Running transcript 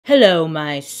Hello,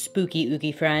 my spooky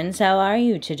ookie friends. How are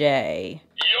you today?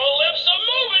 Your lips are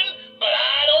moving, but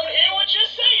I don't hear what you're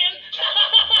saying.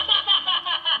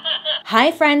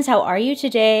 Hi, friends. How are you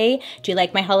today? Do you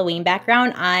like my Halloween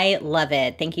background? I love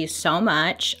it. Thank you so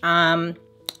much.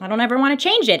 I don't ever want to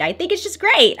change it. I think it's just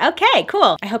great. Okay,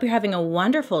 cool. I hope you're having a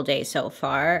wonderful day so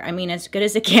far. I mean, as good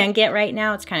as it can get right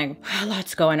now. It's kind of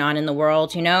lots going on in the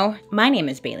world, you know? My name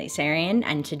is BaileySarian,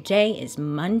 and today is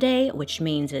Monday, which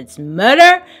means it's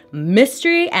Murder,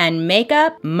 Mystery, and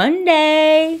Makeup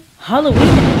Monday. Halloween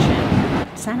edition.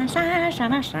 Shana, shana,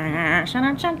 shana, shana,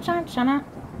 shana, shana, shana,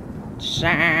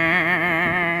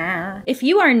 shana. If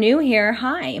you are new here,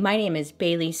 hi, my name is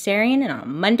BaileySarian, and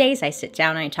on Mondays I sit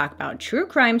down and I talk about true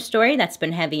crime story that's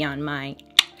been heavy on my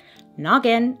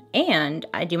noggin, and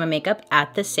I do my makeup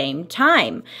at the same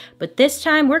time. But this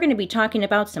time we're going to be talking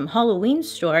about some Halloween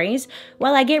stories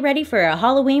while I get ready for a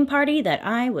Halloween party that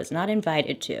I was not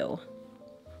invited to.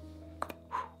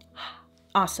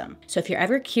 Awesome. So if you're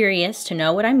ever curious to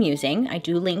know what I'm using, I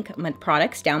do link my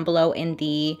products down below in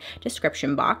the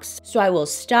description box. So I will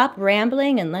stop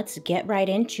rambling and let's get right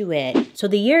into it. So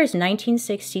the year is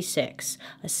 1966.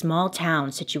 A small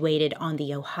town situated on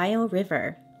the Ohio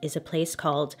River is a place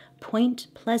called Point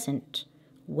Pleasant,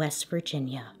 West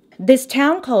Virginia. This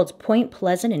town called Point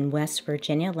Pleasant in West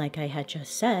Virginia, like I had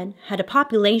just said, had a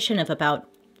population of about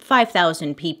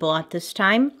 5,000 people at this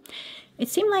time. It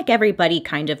seemed like everybody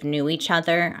kind of knew each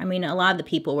other. I mean, a lot of the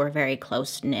people were very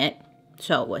close-knit,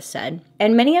 so it was said.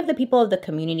 And many of the people of the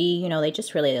community, you know, they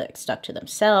just really stuck to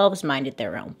themselves, minded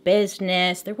their own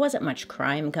business. There wasn't much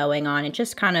crime going on. It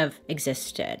just kind of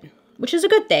existed, which is a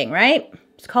good thing, right?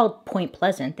 It's called Point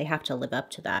Pleasant. They have to live up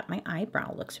to that. My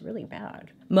eyebrow looks really bad.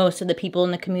 Most of the people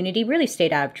in the community really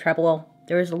stayed out of trouble.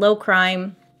 There was low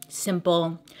crime,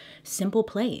 simple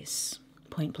place,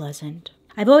 Point Pleasant.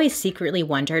 I've always secretly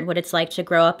wondered what it's like to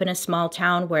grow up in a small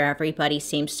town where everybody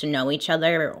seems to know each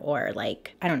other, or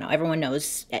like, I don't know, everyone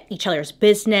knows each other's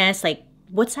business. Like,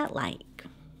 what's that like?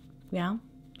 You know?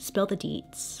 Spill the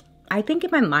deets. I think in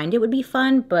my mind it would be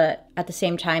fun, but at the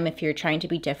same time, if you're trying to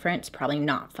be different, it's probably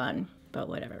not fun, but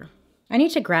whatever. I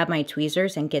need to grab my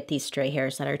tweezers and get these stray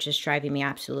hairs that are just driving me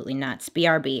absolutely nuts.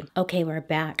 BRB. Okay, we're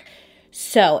back.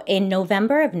 So, in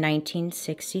November of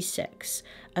 1966,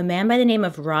 a man by the name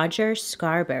of Roger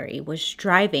Scarberry was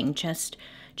driving just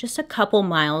a couple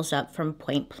miles up from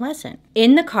Point Pleasant.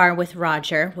 In the car with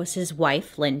Roger was his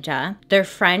wife, Linda, their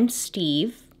friend,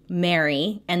 Steve,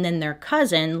 Mary, and then their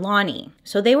cousin, Lonnie.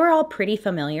 So they were all pretty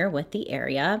familiar with the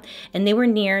area, and they were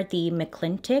near the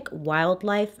McClintic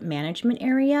Wildlife Management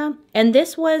Area. And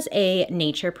this was a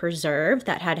nature preserve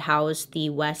that had housed the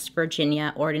West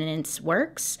Virginia Ordnance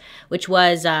Works, which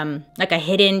was like a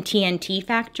hidden TNT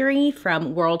factory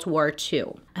from World War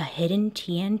II. A hidden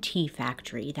TNT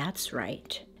factory, that's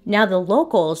right. Now, the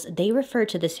locals, they refer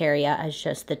to this area as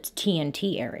just the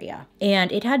TNT area,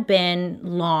 and it had been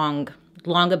long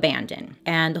abandoned,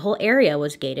 and the whole area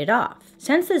was gated off.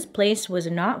 Since this place was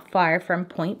not far from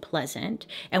Point Pleasant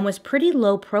and was pretty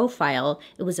low profile,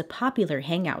 it was a popular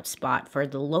hangout spot for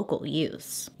the local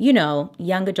youths. You know,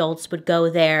 young adults would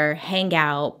go there, hang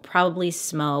out, probably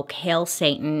smoke, hail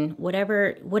Satan,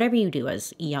 whatever you do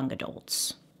as young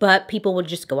adults. But people would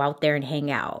just go out there and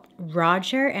hang out.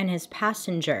 Roger and his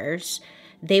passengers,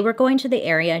 they were going to the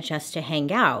area just to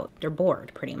hang out. They're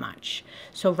bored, pretty much.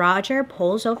 So Roger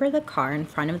pulls over the car in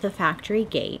front of the factory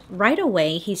gate. Right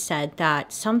away, he said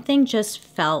that something just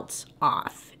felt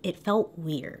off. It felt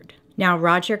weird. Now,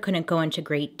 Roger couldn't go into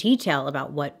great detail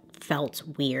about what felt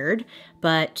weird,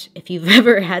 but if you've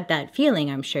ever had that feeling,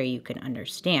 I'm sure you can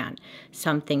understand.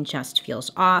 Something just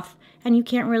feels off, and you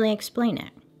can't really explain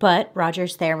it. But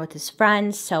Roger's there with his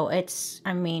friends, so it's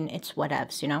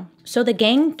whatevs, you know? So the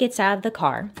gang gets out of the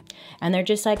car, and they're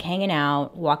just like hanging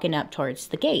out, walking up towards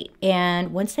the gate.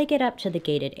 And once they get up to the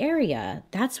gated area,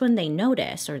 that's when they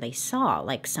notice, or they saw,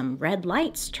 like some red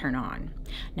lights turn on.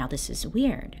 Now this is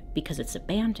weird, because it's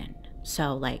abandoned.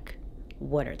 So like,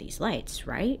 what are these lights,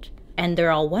 right? And they're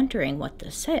all wondering what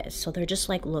this is. So they're just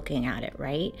like looking at it,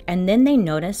 right? And then they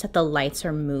notice that the lights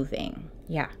are moving.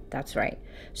 Yeah, that's right.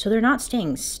 So they're not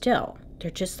staying still. They're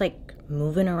just like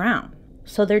moving around.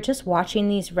 So they're just watching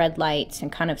these red lights and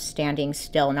kind of standing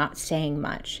still, not saying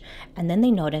much. And then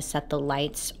they notice that the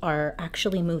lights are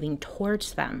actually moving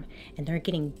towards them, and they're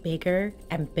getting bigger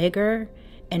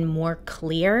and more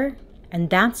clear. And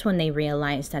that's when they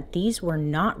realize that these were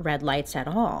not red lights at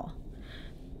all.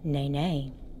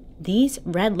 Nay. These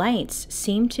red lights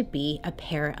seem to be a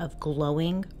pair of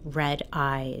glowing red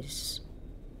eyes.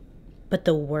 But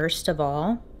the worst of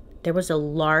all, there was a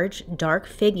large, dark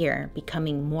figure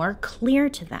becoming more clear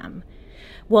to them,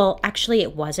 Well, actually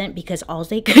it wasn't, because all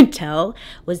they could tell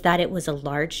was that it was a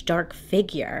large dark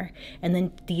figure and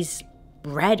then these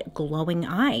red glowing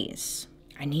eyes.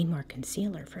 I need more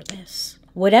concealer for this.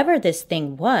 Whatever this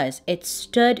thing was, it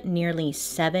stood nearly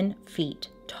 7 feet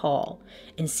tall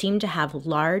and seemed to have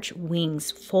large wings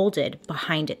folded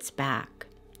behind its back.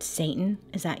 Satan,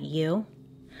 is that you?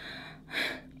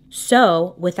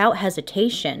 So, without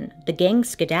hesitation, the gang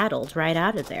skedaddled right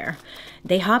out of there.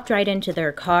 They hopped right into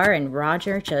their car and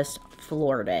Roger just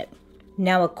floored it.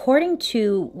 Now, according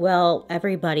to, well,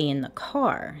 everybody in the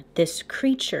car, this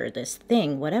creature, this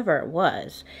thing, whatever it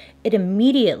was, it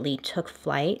immediately took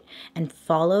flight and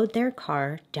followed their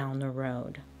car down the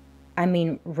road. I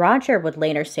mean, Roger would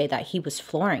later say that he was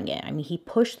flooring it. I mean, he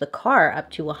pushed the car up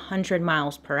to 100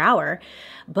 miles per hour,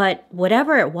 but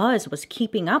whatever it was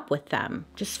keeping up with them,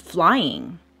 just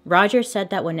flying. Roger said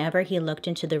that whenever he looked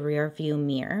into the rear view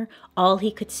mirror, all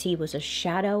he could see was a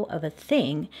shadow of a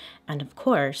thing and, of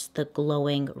course, the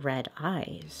glowing red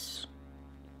eyes.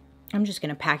 I'm just going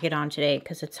to pack it on today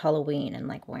because it's Halloween and,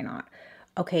 like, why not?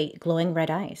 Okay, glowing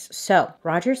red eyes. So,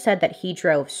 Roger said that he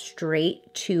drove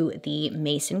straight to the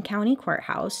Mason County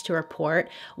Courthouse to report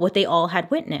what they all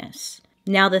had witnessed.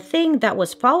 Now, the thing that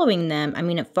was following them, I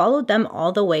mean, it followed them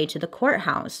all the way to the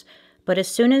courthouse. But as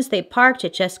soon as they parked,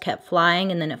 it just kept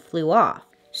flying and then it flew off.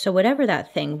 So whatever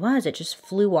that thing was, it just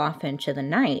flew off into the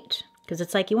night. Because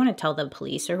it's like you want to tell the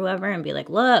police or whoever and be like,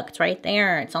 look, it's right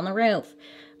there. It's on the roof.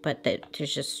 But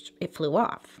it flew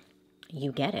off.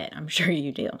 You get it. I'm sure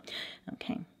you do.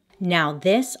 Okay. Now,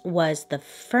 this was the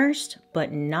first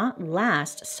but not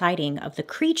last sighting of the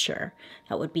creature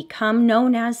that would become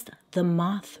known as the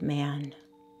Mothman.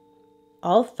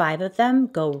 All 5 of them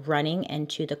go running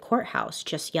into the courthouse,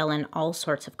 just yelling all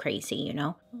sorts of crazy, you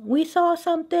know. We saw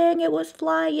something, it was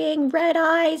flying, red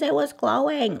eyes, it was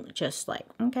glowing. Just like,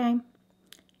 okay,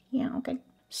 yeah, okay.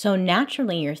 So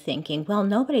naturally you're thinking, well,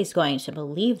 nobody's going to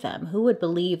believe them. Who would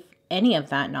believe any of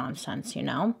that nonsense, you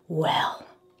know? Well,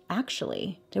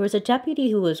 actually, there was a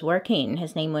deputy who was working.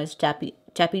 His name was Deputy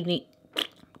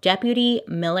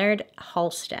Millard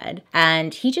Halstead,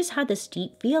 and he just had this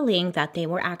deep feeling that they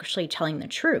were actually telling the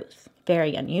truth.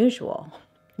 Very unusual.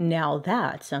 Now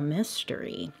that's a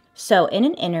mystery. So in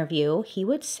an interview, he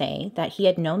would say that he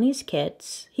had known these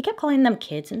kids. He kept calling them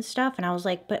kids and stuff, and I was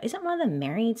like, but isn't one of them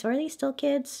married? So are they still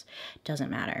kids? Doesn't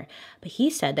matter. But he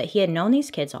said that he had known these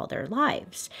kids all their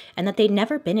lives, and that they'd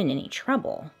never been in any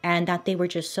trouble, and that they were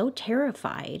just so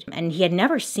terrified, and he had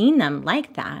never seen them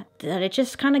like that, that it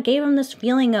just kind of gave him this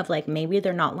feeling of like, maybe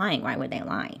they're not lying. Why would they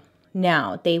lie?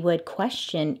 Now, they would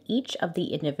question each of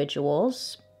the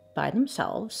individuals by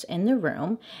themselves in the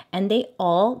room, and they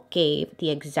all gave the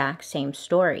exact same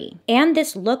story. And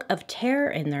this look of terror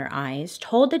in their eyes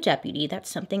told the deputy that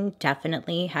something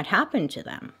definitely had happened to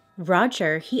them.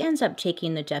 Roger, he ends up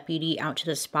taking the deputy out to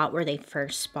the spot where they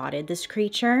first spotted this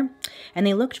creature, and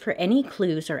they looked for any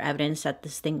clues or evidence that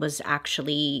this thing was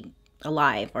actually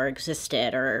alive or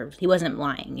existed, or he wasn't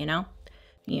lying, you know?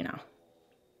 Yeah.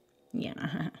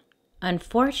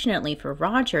 Unfortunately for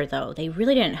Roger, though, they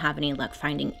really didn't have any luck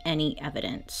finding any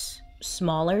evidence.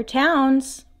 Smaller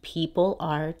towns, people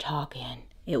are talking.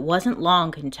 It wasn't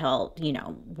long until,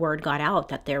 word got out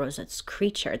that there was this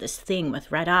creature, this thing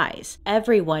with red eyes.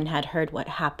 Everyone had heard what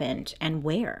happened and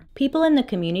where. People in the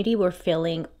community were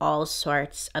feeling all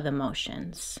sorts of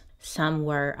emotions. Some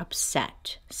were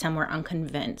upset, some were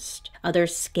unconvinced,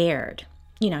 others scared.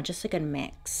 Just like a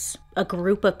mix. A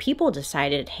group of people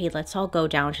decided, hey, let's all go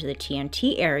down to the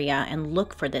TNT area and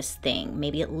look for this thing.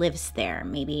 Maybe it lives there.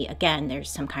 Maybe, again, there's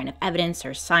some kind of evidence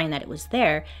or sign that it was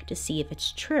there to see if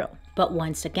it's true. But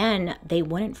once again, they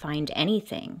wouldn't find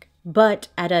anything. But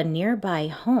at a nearby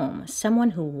home,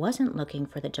 someone who wasn't looking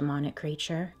for the demonic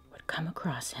creature would come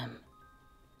across him.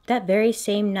 That very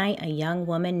same night, a young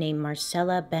woman named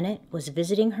Marcella Bennett was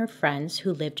visiting her friends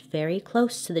who lived very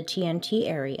close to the TNT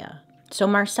area. So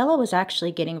Marcella was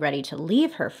actually getting ready to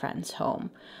leave her friend's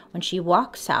home. When she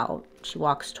walks out, she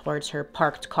walks towards her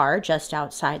parked car just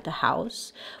outside the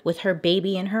house with her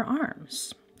baby in her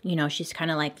arms. She's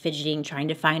kind of like fidgeting, trying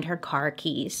to find her car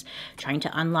keys, trying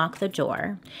to unlock the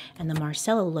door. And then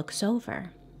Marcella looks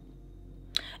over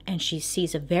and she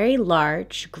sees a very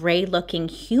large, gray-looking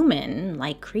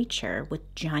human-like creature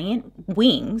with giant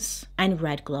wings and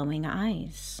red glowing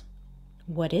eyes.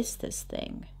 What is this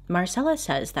thing? Marcella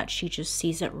says that she just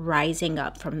sees it rising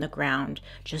up from the ground,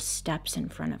 just steps in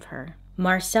front of her.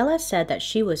 Marcella said that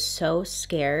she was so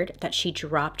scared that she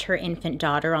dropped her infant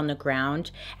daughter on the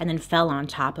ground and then fell on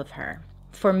top of her.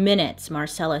 For minutes,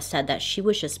 Marcella said that she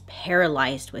was just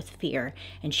paralyzed with fear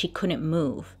and she couldn't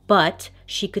move. But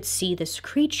she could see this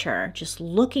creature just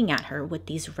looking at her with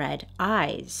these red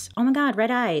eyes. Oh my God,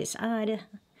 red eyes. I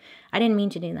didn't mean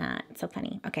to do that. It's so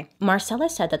funny. Okay. Marcella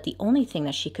said that the only thing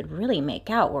that she could really make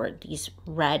out were these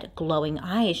red glowing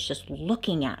eyes just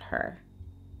looking at her.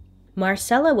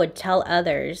 Marcella would tell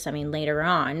others, later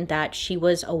on, that she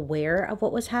was aware of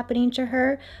what was happening to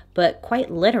her, but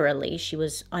quite literally, she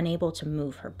was unable to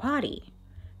move her body.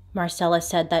 Marcella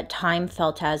said that time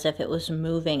felt as if it was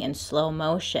moving in slow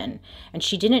motion, and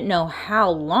she didn't know how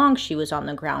long she was on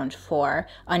the ground for,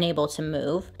 unable to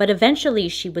move, but eventually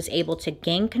she was able to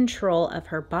gain control of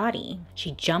her body.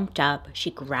 She jumped up, she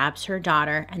grabs her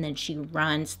daughter, and then she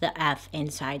runs the F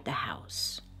inside the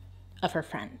house of her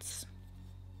friends.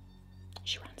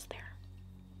 She runs there.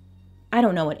 I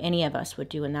don't know what any of us would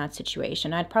do in that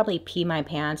situation. I'd probably pee my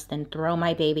pants, then throw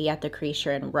my baby at the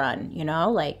creature and run,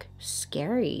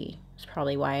 scary. It's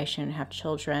probably why I shouldn't have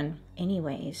children.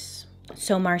 Anyways,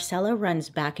 so Marcella runs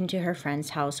back into her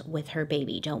friend's house with her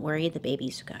baby. Don't worry, the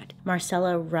baby's good.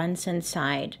 Marcella runs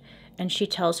inside and she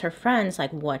tells her friends,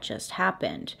 what just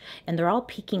happened. And they're all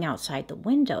peeking outside the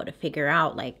window to figure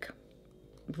out,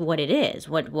 what it is,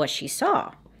 what she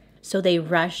saw. So they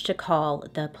rush to call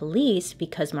the police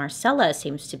because Marcella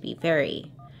seems to be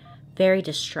very, very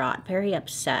distraught, very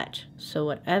upset. So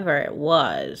whatever it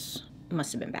was, it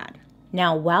must have been bad.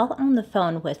 Now, while on the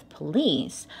phone with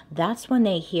police, that's when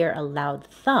they hear a loud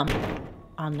thump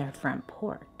on their front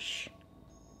porch.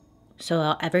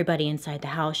 So everybody inside the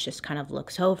house just kind of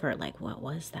looks over what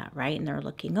was that, right? And they're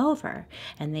looking over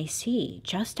and they see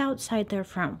just outside their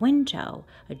front window,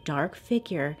 a dark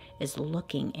figure is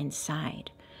looking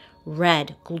inside.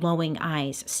 Red, glowing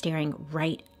eyes staring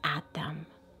right at them.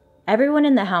 Everyone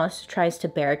in the house tries to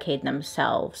barricade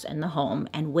themselves in the home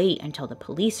and wait until the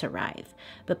police arrive.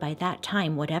 But by that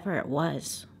time, whatever it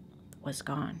was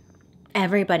gone.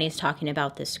 Everybody's talking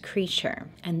about this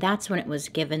creature, and that's when it was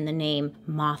given the name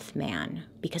Mothman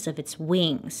because of its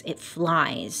wings. It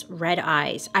flies, red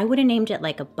eyes. I would have named it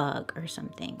like a bug or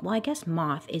something. Well, I guess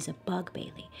moth is a bug,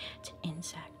 Bailey. It's an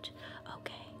insect.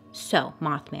 Okay, so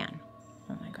Mothman.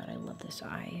 Oh my God, I love this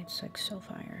eye. It's so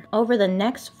fire. Over the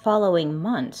next following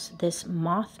months, this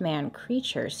Mothman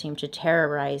creature seemed to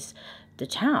terrorize the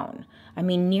town.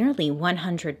 Nearly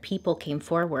 100 people came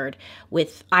forward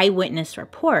with eyewitness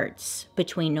reports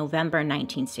between November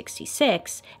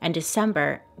 1966 and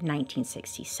December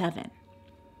 1967.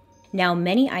 Now,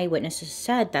 many eyewitnesses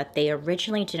said that they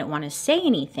originally didn't want to say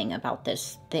anything about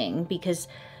this thing because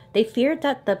they feared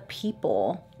that the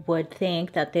people would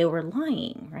think that they were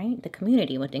lying, right? The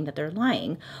community would think that they're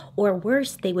lying. Or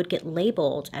worse, they would get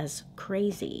labeled as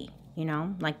crazy,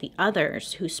 like the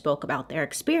others who spoke about their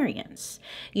experience.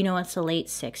 It's the late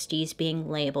 60s. Being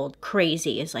labeled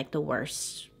crazy is the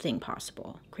worst thing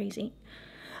possible. Crazy?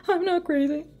 I'm not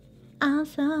crazy. I'm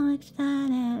so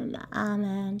excited. I'm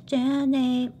a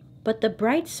journey. But the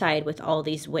bright side with all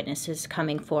these witnesses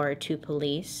coming forward to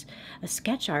police, a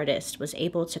sketch artist was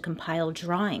able to compile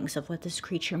drawings of what this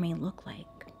creature may look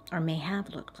like, or may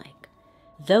have looked like.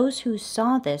 Those who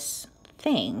saw this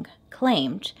thing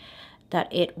claimed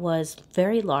that it was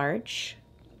very large,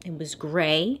 it was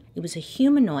gray, it was a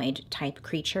humanoid type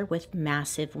creature with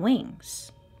massive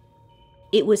wings.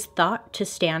 It was thought to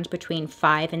stand between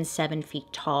 5 and 7 feet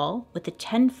tall with a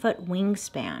 10-foot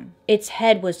wingspan. Its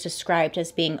head was described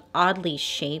as being oddly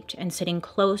shaped and sitting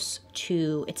close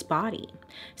to its body.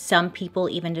 Some people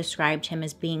even described him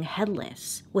as being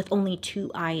headless, with only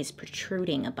 2 eyes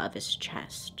protruding above his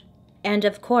chest. And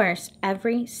of course,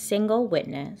 every single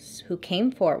witness who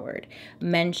came forward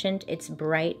mentioned its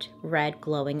bright red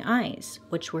glowing eyes,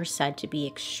 which were said to be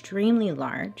extremely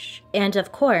large. And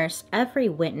of course, every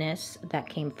witness that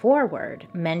came forward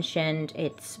mentioned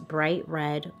its bright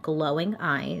red glowing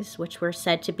eyes, which were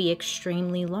said to be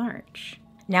extremely large.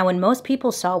 Now, when most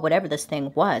people saw whatever this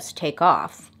thing was take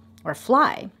off or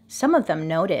fly, some of them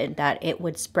noted that it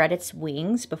would spread its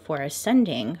wings before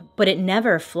ascending, but it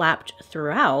never flapped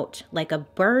throughout like a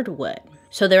bird would.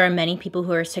 So there are many people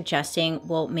who are suggesting,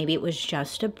 well, maybe it was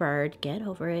just a bird. Get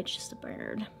over it, just a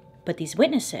bird. But these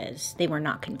witnesses, they were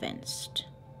not convinced.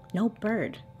 No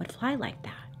bird would fly like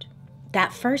that.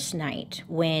 That first night,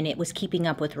 when it was keeping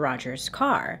up with Roger's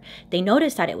car, they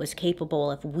noticed that it was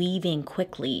capable of weaving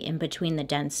quickly in between the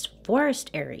dense forest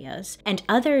areas, and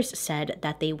others said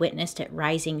that they witnessed it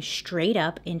rising straight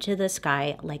up into the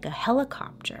sky like a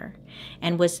helicopter,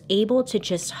 and was able to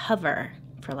just hover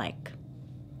for like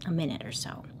a minute or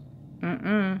so.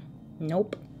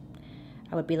 Nope.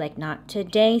 I would be like, not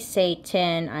today,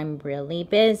 Satan. I'm really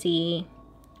busy.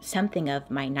 something of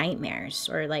my nightmares,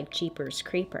 or like Jeepers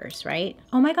Creepers, right?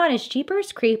 Oh my God, is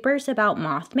Jeepers Creepers about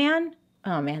Mothman?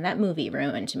 Oh man, that movie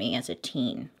ruined me as a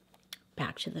teen.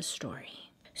 Back to the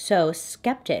story. So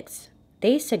skeptics,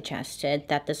 they suggested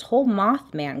that this whole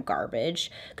Mothman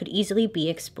garbage could easily be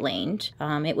explained.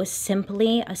 It was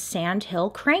simply a sandhill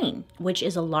crane, which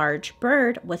is a large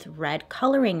bird with red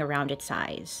coloring around its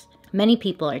eyes. Many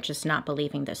people are just not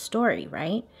believing this story,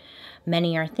 right?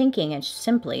 Many are thinking it's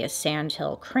simply a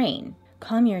sandhill crane.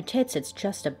 Calm your tits, it's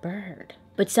just a bird.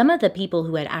 But some of the people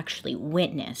who had actually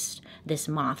witnessed this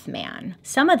Mothman,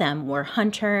 some of them were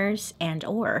hunters and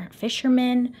or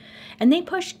fishermen, and they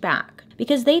pushed back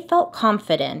because they felt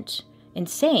confident in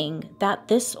saying that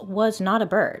this was not a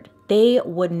bird. They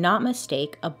would not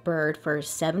mistake a bird for a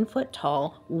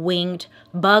 7-foot-tall winged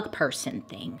bug person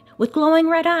thing with glowing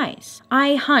red eyes.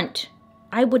 I hunt.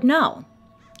 I would know,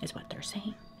 is what they're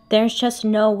saying. There's just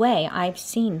no way I've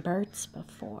seen birds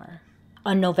before.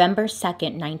 On November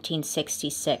 2nd,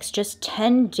 1966, just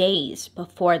 10 days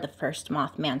before the first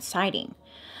Mothman sighting,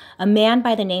 a man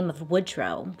by the name of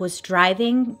Woodrow was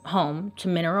driving home to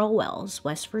Mineral Wells,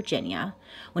 West Virginia,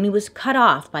 when he was cut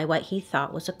off by what he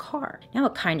thought was a car. Now,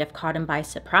 it kind of caught him by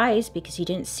surprise because he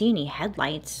didn't see any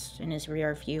headlights in his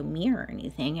rear view mirror or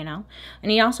anything, you know,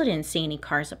 and he also didn't see any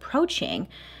cars approaching,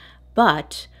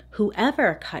 but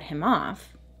whoever cut him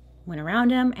off went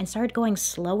around him and started going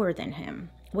slower than him,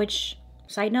 which,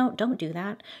 side note, don't do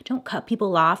that. Don't cut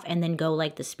people off and then go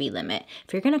like the speed limit.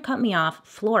 If you're going to cut me off,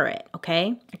 floor it,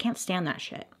 okay? I can't stand that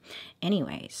shit.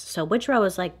 Anyways, so Woodrow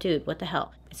was like, dude, what the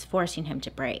hell? It's forcing him to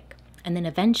brake. And then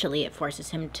eventually it forces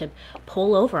him to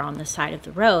pull over on the side of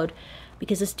the road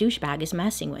because this douchebag is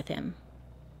messing with him.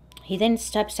 He then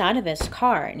steps out of his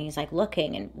car and he's like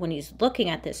looking. And when he's looking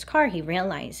at this car, he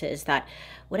realizes that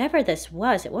whatever this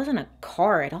was, it wasn't a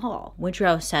car at all.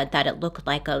 Woodrow said that it looked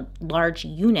like a large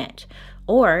unit,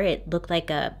 or it looked like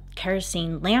a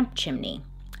kerosene lamp chimney,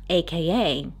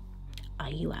 aka a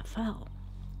UFO.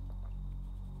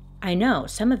 I know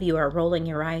some of you are rolling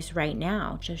your eyes right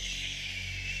now. Just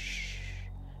shh,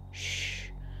 shh.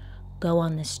 Go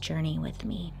on this journey with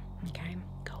me, okay?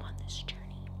 Go on this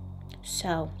journey.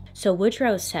 So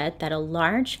Woodrow said that a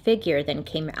large figure then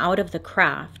came out of the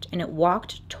craft and it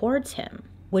walked towards him.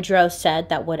 Woodrow said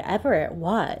that whatever it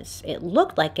was, it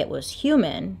looked like it was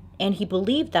human, and he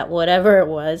believed that whatever it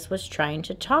was trying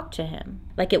to talk to him.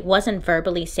 Like, it wasn't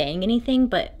verbally saying anything,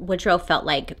 but Woodrow felt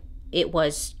like it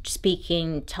was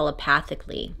speaking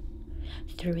telepathically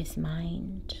through his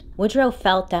mind. Woodrow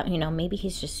felt that, you know, maybe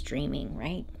he's just dreaming,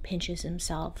 right? Pinches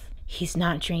himself. He's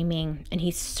not dreaming, and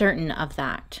he's certain of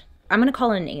that. I'm going to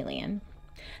call it an alien.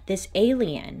 This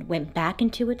alien went back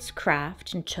into its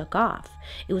craft and took off.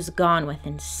 It was gone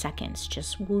within seconds,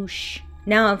 just whoosh.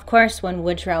 Now, of course, when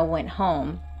Woodrow went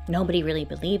home, nobody really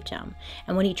believed him.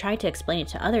 And when he tried to explain it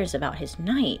to others about his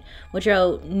night,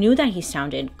 Woodrow knew that he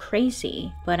sounded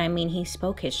crazy, but I mean, he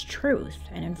spoke his truth.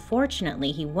 And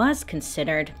unfortunately, he was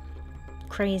considered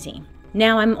crazy.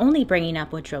 Now, I'm only bringing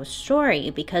up Woodrow's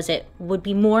story because it would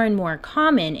be more and more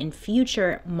common in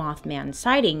future Mothman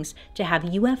sightings to have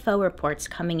UFO reports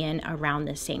coming in around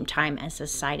the same time as the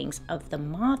sightings of the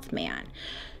Mothman.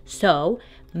 So,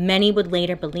 many would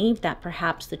later believe that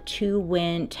perhaps the two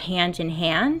went hand in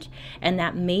hand and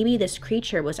that maybe this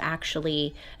creature was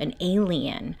actually an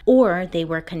alien or they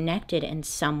were connected in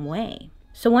some way.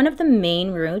 So one of the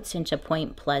main routes into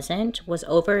Point Pleasant was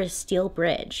over a steel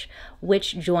bridge,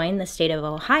 which joined the state of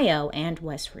Ohio and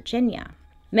West Virginia.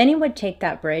 Many would take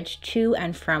that bridge to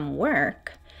and from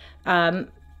work, but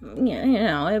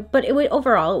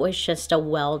overall it was just a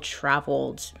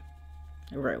well-traveled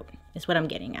route, is what I'm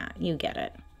getting at. You get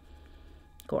it.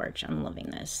 Gorge, I'm loving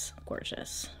this.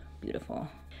 Gorgeous. Beautiful.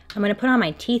 I'm going to put on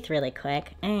my teeth really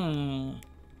quick.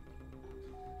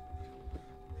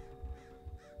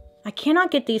 I cannot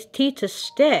get these teeth to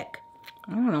stick.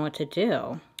 I don't know what to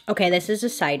do. Okay, this is a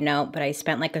side note, but I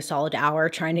spent like a solid hour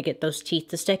trying to get those teeth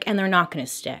to stick, and they're not going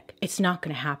to stick. It's not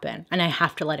going to happen, and I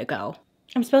have to let it go.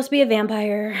 I'm supposed to be a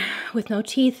vampire with no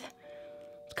teeth.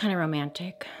 It's kind of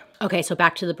romantic. Okay, so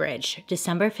back to the bridge.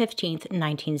 December 15th,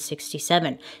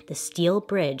 1967, the steel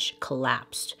bridge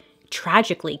collapsed,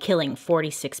 tragically killing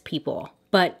 46 people.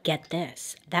 But get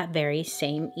this, that very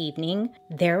same evening,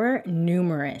 there were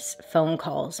numerous phone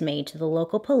calls made to the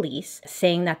local police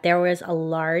saying that there was a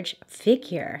large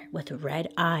figure with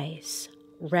red eyes,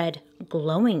 red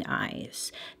glowing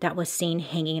eyes, that was seen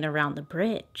hanging around the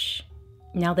bridge.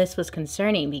 Now this was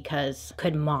concerning because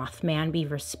could Mothman be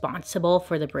responsible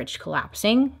for the bridge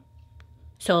collapsing?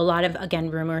 So a lot of, again,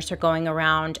 rumors are going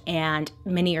around and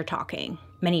many are talking.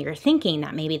 Many are thinking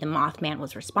that maybe the Mothman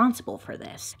was responsible for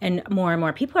this. And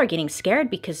more people are getting scared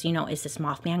because, you know, is this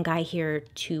Mothman guy here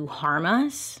to harm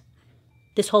us?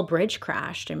 This whole bridge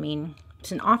crashed. I mean,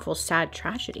 it's an awful, sad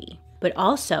tragedy. But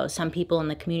also, some people in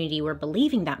the community were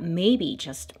believing that maybe,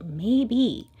 just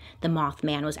maybe, the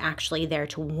Mothman was actually there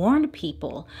to warn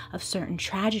people of certain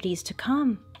tragedies to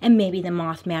come. And maybe the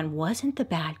Mothman wasn't the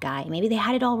bad guy. Maybe they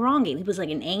had it all wrong. He was like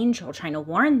an angel trying to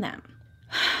warn them.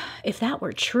 If that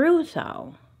were true,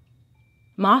 though,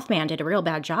 Mothman did a real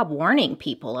bad job warning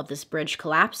people of this bridge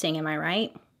collapsing, am I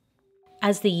right?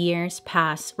 As the years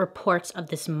pass, reports of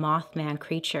this Mothman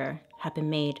creature have been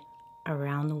made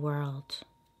around the world.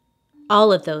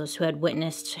 All of those who had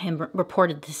witnessed him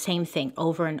reported the same thing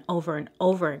over and over and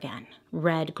over again.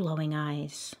 Red glowing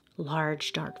eyes,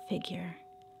 large dark figure,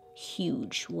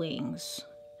 huge wings.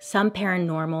 Some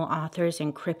paranormal authors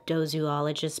and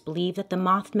cryptozoologists believe that the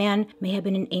Mothman may have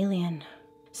been an alien.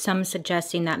 Some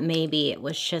suggesting that maybe it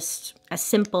was just as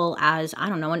simple as, I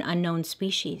don't know, an unknown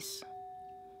species.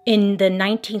 In the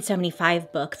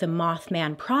 1975 book, The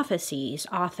Mothman Prophecies,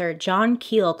 author John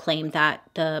Keel claimed that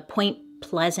the Point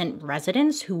Pleasant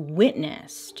residents who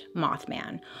witnessed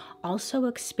Mothman also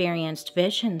experienced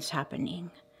visions happening.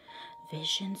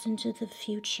 Visions into the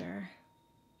future.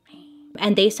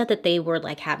 And they said that they were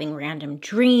like having random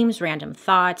dreams, random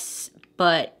thoughts,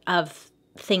 but of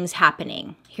things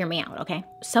happening. Hear me out, okay?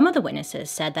 Some of the witnesses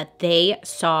said that they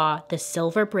saw the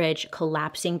Silver Bridge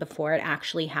collapsing before it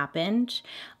actually happened.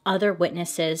 Other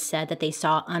witnesses said that they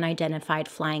saw unidentified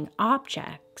flying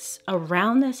objects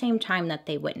around the same time that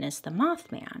they witnessed the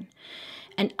Mothman.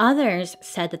 And others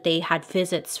said that they had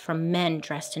visits from men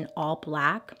dressed in all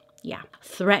black,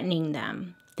 threatening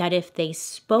them that if they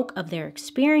spoke of their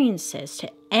experiences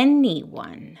to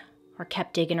anyone or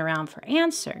kept digging around for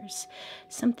answers,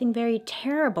 something very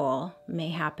terrible may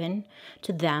happen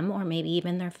to them or maybe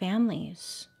even their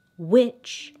families,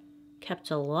 which kept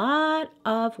a lot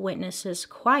of witnesses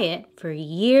quiet for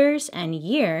years and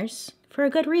years for a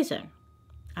good reason,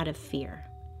 out of fear.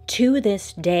 To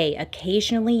this day,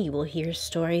 occasionally you will hear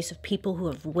stories of people who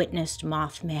have witnessed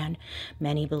Mothman,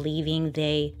 many believing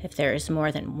they, if there is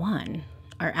more than one,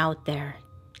 are out there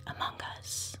among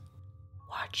us,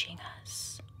 watching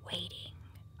us, waiting,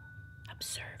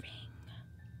 observing.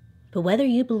 But whether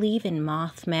you believe in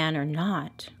Mothman or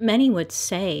not, many would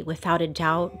say without a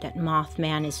doubt that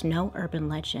Mothman is no urban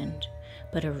legend,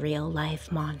 but a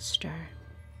real-life monster.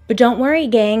 But don't worry,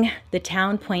 gang. The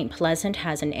town Point Pleasant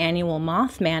has an annual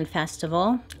Mothman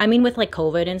festival. I mean, with like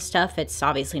COVID and stuff, it's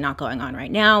obviously not going on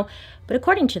right now. But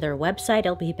according to their website,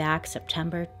 it'll be back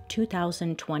September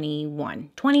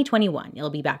 2021. It'll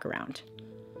be back around.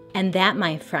 And that,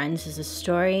 my friends, is a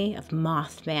story of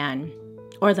Mothman,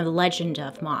 or the legend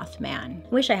of Mothman.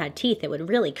 Wish I had teeth. It would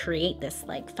really create this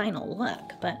like final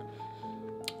look, but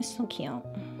it's so cute.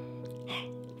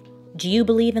 Do you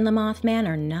believe in the Mothman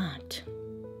or not?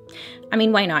 I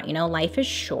mean, why not? You know, life is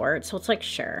short, so it's like,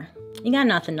 sure, you got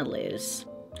nothing to lose.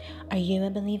 Are you a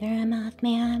believer in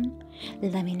Mothman?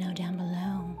 Let me know down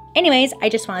below. Anyways, I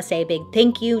just want to say a big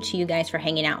thank you to you guys for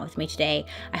hanging out with me today.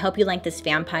 I hope you like this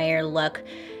vampire look,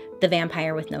 the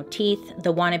vampire with no teeth,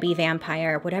 the wannabe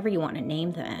vampire, whatever you want to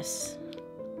name this.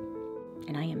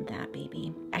 And I am that,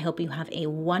 baby. I hope you have a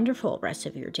wonderful rest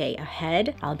of your day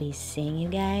ahead. I'll be seeing you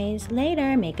guys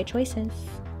later. Make good choices.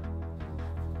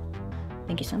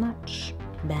 Thank you so much.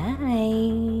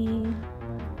 Bye.